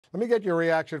Let me get your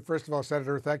reaction. First of all,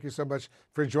 Senator, thank you so much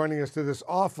for joining us to this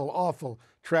awful, awful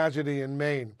tragedy in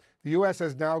Maine. The U.S.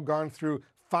 has now gone through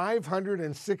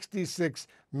 566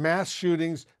 mass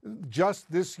shootings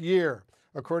just this year,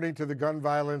 according to the Gun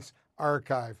Violence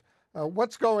Archive.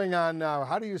 What's going on now?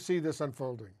 How do you see this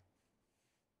unfolding?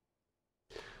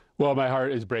 Well, my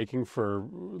heart is breaking for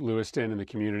Lewiston and the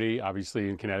community. Obviously,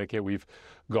 in Connecticut, we've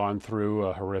gone through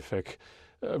a horrific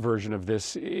version of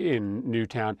this in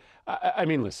Newtown. I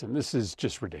mean, listen, this is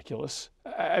just ridiculous.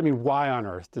 I mean, why on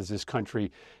earth does this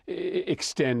country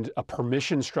extend a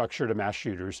permission structure to mass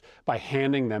shooters by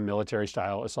handing them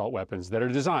military-style assault weapons that are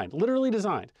designed, literally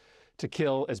designed, to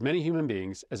kill as many human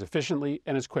beings as efficiently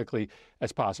and as quickly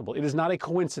as possible? It is not a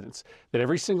coincidence that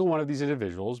every single one of these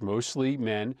individuals, mostly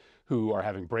men who are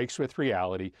having breaks with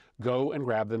reality, go and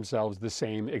grab themselves the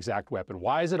same exact weapon.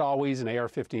 Why is it always an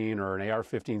AR-15 or an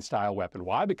AR-15 style weapon?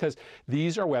 Why? Because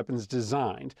these are weapons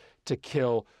designed to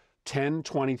kill 10,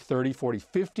 20, 30, 40,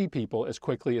 50 people as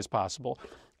quickly as possible.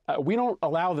 We don't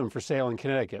allow them for sale in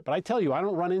Connecticut, but I tell you, I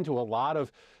don't run into a lot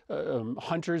of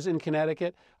hunters in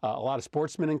Connecticut, a lot of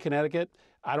sportsmen in Connecticut.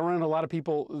 I don't run into a lot of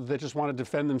people that just want to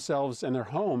defend themselves and their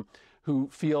home who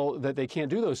feel that they can't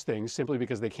do those things simply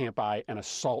because they can't buy an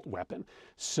assault weapon.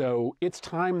 So it's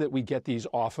time that we get these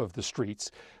off of the streets,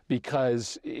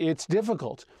 because it's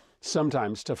difficult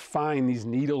sometimes to find these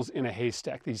needles in a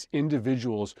haystack, these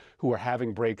individuals who are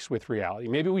having breaks with reality.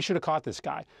 Maybe we should have caught this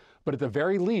guy. But at the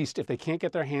very least, if they can't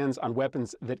get their hands on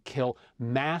weapons that kill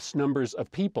mass numbers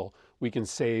of people, we can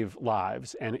save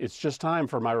lives. And it's just time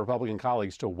for my Republican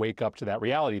colleagues to wake up to that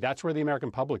reality. That's where the American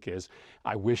public is.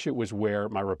 I wish it was where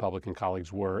my Republican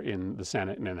colleagues were in the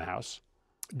Senate and in the House.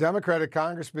 Democratic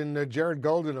Congressman Jared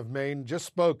Golden of Maine just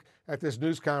spoke at this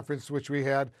news conference, which we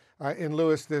had in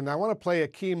Lewiston. I want to play a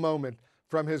key moment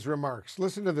from his remarks.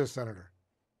 Listen to this, Senator.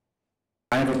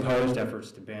 I have opposed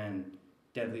efforts to ban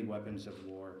deadly weapons of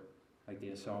war, like the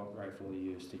assault rifle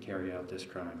used to carry out this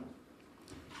crime.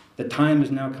 The time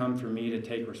has now come for me to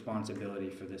take responsibility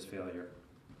for this failure,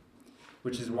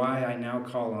 which is why I now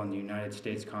call on the United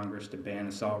States Congress to ban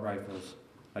assault rifles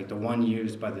like the one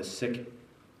used by the sick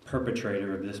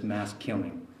perpetrator of this mass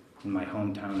killing in my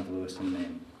hometown of Lewiston,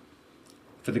 Maine.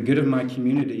 For the good of my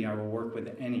community, I will work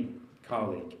with any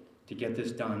colleague to get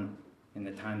this done in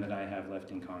the time that I have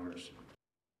left in Congress.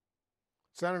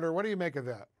 Senator, what do you make of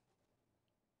that?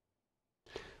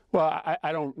 Well,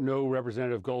 I don't know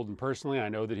Representative Golden personally. I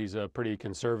know that he's a pretty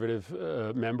conservative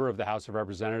member of the House of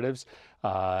Representatives,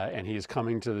 and he is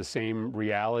coming to the same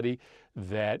reality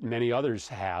that many others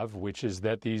have, which is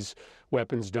that these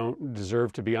weapons don't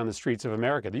deserve to be on the streets of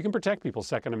America. You can protect people's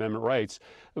Second Amendment rights,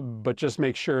 but just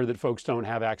make sure that folks don't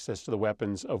have access to the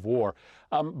weapons of war.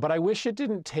 But I wish it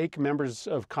didn't take members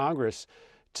of Congress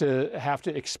to have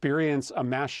to experience a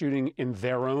mass shooting in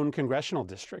their own congressional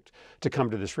district to come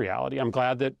to this reality. I'm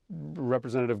glad that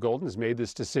Representative Golden has made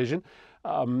this decision,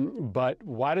 but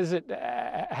why does it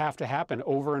have to happen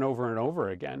over and over and over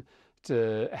again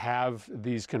to have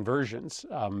these conversions?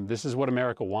 This is what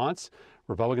America wants.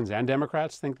 Republicans and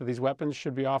Democrats think that these weapons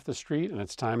should be off the street, and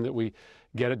it's time that we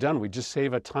get it done. We'd just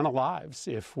save a ton of lives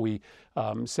if we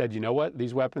said, you know what,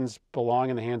 these weapons belong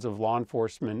in the hands of law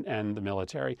enforcement and the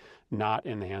military, not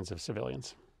in the hands of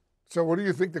civilians. So what do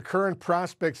you think the current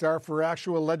prospects are for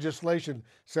actual legislation,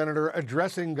 Senator,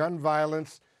 addressing gun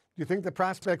violence? Do you think the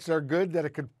prospects are good, that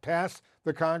it could pass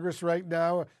the Congress right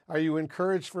now? Are you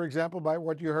encouraged, for example, by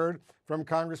what you heard from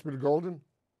Congressman Golden?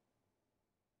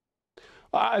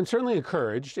 I'm certainly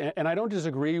encouraged, and I don't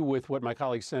disagree with what my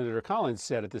colleague Senator Collins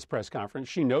said at this press conference.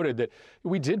 She noted that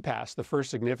we did pass the first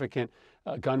significant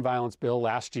gun violence bill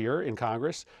last year in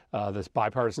Congress, this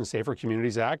Bipartisan Safer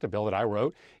Communities Act, a bill that I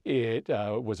wrote. It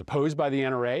was opposed by the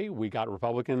NRA. We got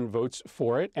Republican votes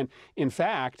for it. And in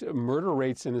fact, murder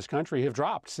rates in this country have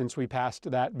dropped since we passed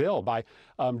that bill by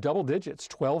double digits,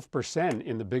 12%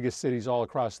 in the biggest cities all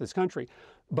across this country.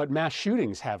 But mass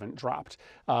shootings haven't dropped.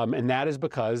 And that is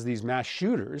because these mass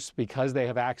shooters, because they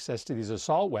have access to these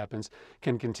assault weapons,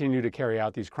 can continue to carry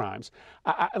out these crimes.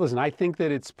 Listen, I think that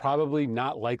it's probably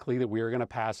not likely that we are going to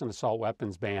pass an assault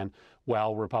weapons ban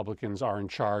while Republicans are in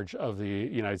charge of the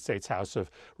United States House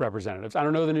of Representatives. I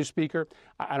don't know the new speaker.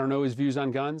 I don't know his views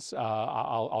on guns.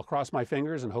 I'll cross my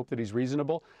fingers and hope that he's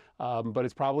reasonable. But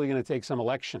it's probably going to take some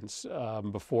elections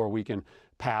before we can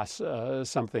pass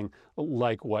something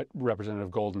like what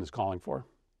Representative Golden is calling for.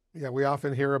 Yeah, we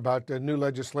often hear about new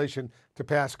legislation to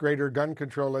pass greater gun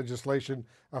control legislation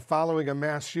following a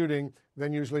mass shooting.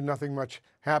 Then usually nothing much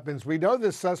happens. We know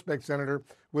this suspect, Senator,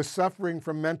 was suffering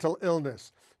from mental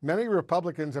illness. Many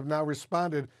Republicans have now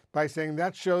responded by saying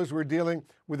that shows we're dealing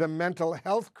with a mental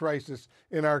health crisis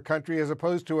in our country as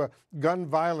opposed to a gun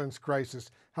violence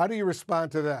crisis. How do you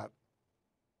respond to that?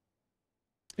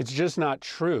 It's just not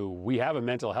true. We have a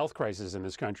mental health crisis in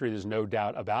this country. There's no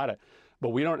doubt about it. But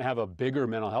we don't have a bigger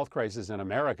mental health crisis in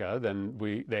America than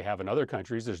they have in other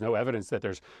countries. There's no evidence that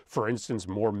there's, for instance,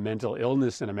 more mental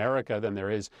illness in America than there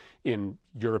is in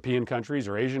European countries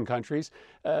or Asian countries.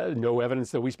 No evidence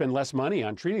that we spend less money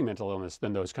on treating mental illness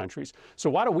than those countries. So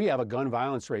why do we have a gun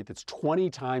violence rate that's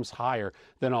 20 times higher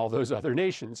than all those other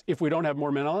nations if we don't have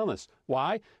more mental illness?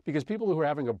 Why? Because people who are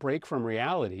having a break from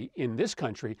reality in this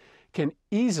country can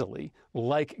easily,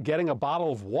 like getting a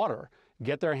bottle of water,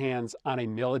 get their hands on a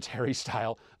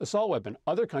military-style assault weapon.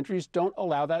 Other countries don't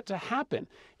allow that to happen.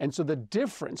 And so the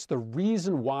difference, the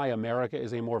reason why America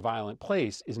is a more violent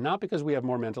place is not because we have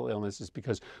more mental illness, it's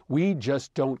because we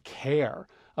just don't care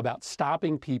about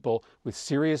stopping people with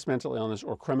serious mental illness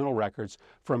or criminal records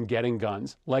from getting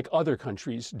guns like other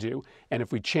countries do. And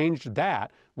if we changed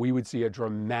that, we would see a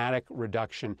dramatic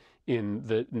reduction in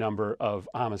the number of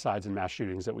homicides and mass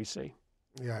shootings that we see.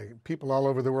 Yeah, people all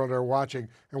over the world are watching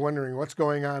and wondering what's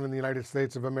going on in the United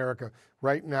States of America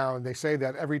right now. And they say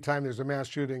that every time there's a mass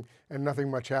shooting and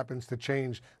nothing much happens to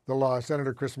change the law.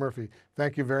 Senator Chris Murphy,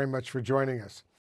 thank you very much for joining us.